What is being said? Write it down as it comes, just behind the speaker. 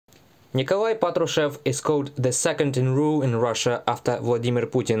Nikolai Patrushev is called the second in rule in Russia after Vladimir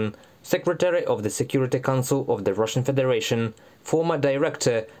Putin, Secretary of the Security Council of the Russian Federation, former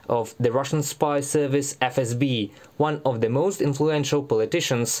director of the Russian spy service FSB, one of the most influential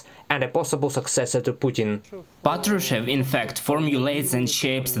politicians and a possible successor to Putin. Patrushev, in fact, formulates and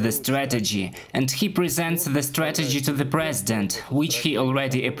shapes the strategy, and he presents the strategy to the president, which he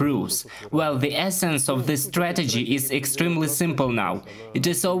already approves. Well, the essence of this strategy is extremely simple now. It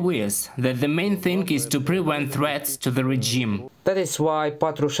is obvious that the main thing is to prevent threats to the regime. That is why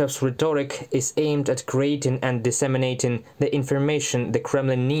Patrushev's rhetoric is aimed at creating and disseminating the information the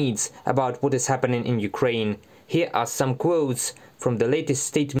Kremlin needs about what is happening in Ukraine. Here are some quotes from the latest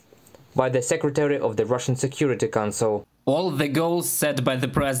statement by the Secretary of the Russian Security Council. All the goals set by the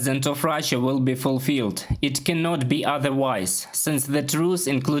President of Russia will be fulfilled. It cannot be otherwise, since the truth,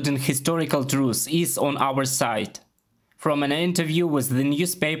 including historical truth, is on our side. From an interview with the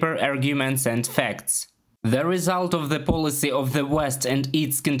newspaper Arguments and Facts. The result of the policy of the West and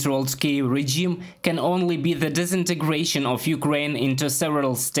its controlled Kiev regime can only be the disintegration of Ukraine into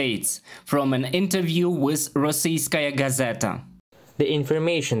several states, from an interview with Rossiyskaya Gazeta. The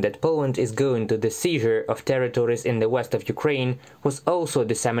information that Poland is going to the seizure of territories in the west of Ukraine was also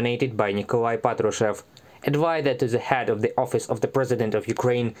disseminated by Nikolai Patrushev. Advisor to the head of the office of the President of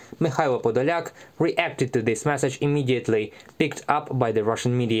Ukraine, Mikhailo Podolyak, reacted to this message immediately, picked up by the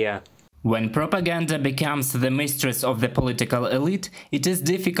Russian media. When propaganda becomes the mistress of the political elite, it is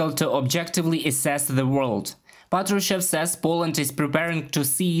difficult to objectively assess the world. Patrushev says Poland is preparing to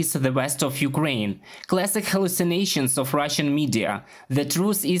seize the west of Ukraine. Classic hallucinations of Russian media. The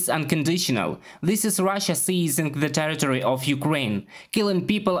truth is unconditional. This is Russia seizing the territory of Ukraine, killing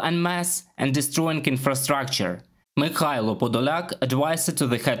people en masse and destroying infrastructure. Mikhailo Podolyak, advisor to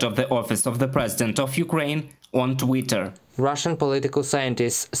the head of the office of the President of Ukraine, on Twitter. Russian political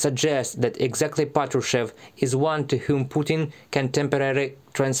scientists suggest that exactly Patrushev is one to whom Putin can temporarily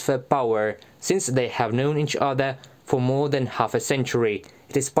transfer power, since they have known each other for more than half a century.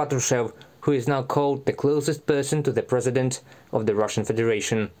 It is Patrushev who is now called the closest person to the President of the Russian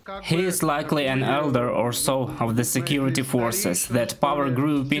Federation. He is likely an elder or so of the security forces, that power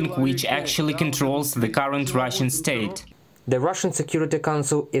grouping which actually controls the current Russian state. The Russian Security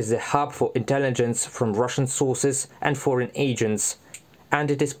Council is the hub for intelligence from Russian sources and foreign agents,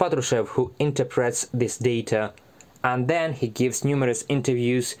 and it is Patrushev who interprets this data. And then he gives numerous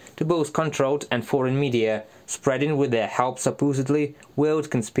interviews to both controlled and foreign media, spreading with their help supposedly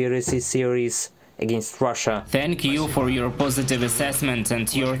world conspiracy theories against Russia. Thank you for your positive assessment,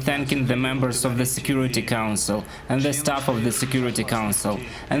 and you're thanking the members of the Security Council and the staff of the Security Council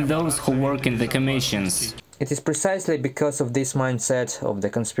and those who work in the commissions. It is precisely because of this mindset of the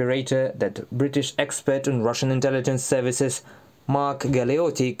conspirator that British expert on Russian intelligence services Mark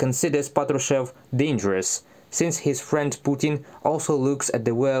Galeotti considers Patrushev dangerous, since his friend Putin also looks at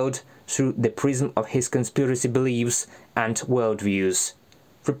the world through the prism of his conspiracy beliefs and worldviews.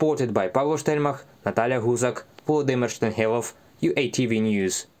 Reported by Pavel Stelmach, Natalia Huzak, Volodymyr Shtenhelov, UATV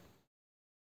News.